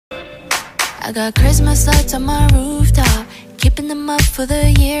I got Christmas lights on my rooftop, keeping them up for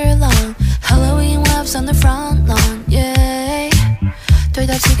the year long. Halloween webs on the front lawn, yeah. 對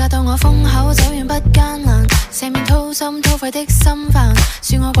答似教到我封口，走遠不艱難，四面掏心掏肺的心煩，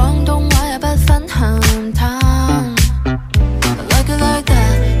算我廣東話也不分鹹淡。Like it like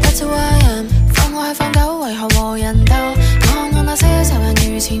that, that's who I am。放我去放狗，為何和人鬥？我看我那些仇人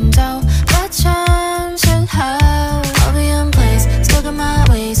如前奏，不唱出口。I'll be in place, stuck in my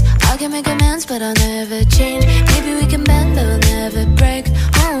ways. I can make amends, but I'll never change. Maybe we can bend, but we'll never break.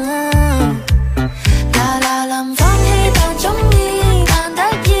 嗱嗱臨放棄扮鍾意，扮得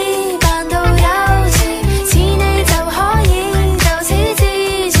意，扮到有事，似你就可以，就此自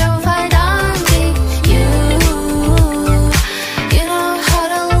做快單字。You know how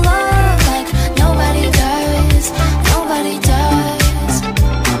to love like nobody does, nobody does。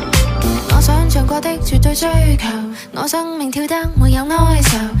我想象過的絕對追求，我生命跳得沒有哀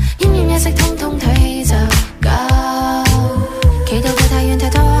愁。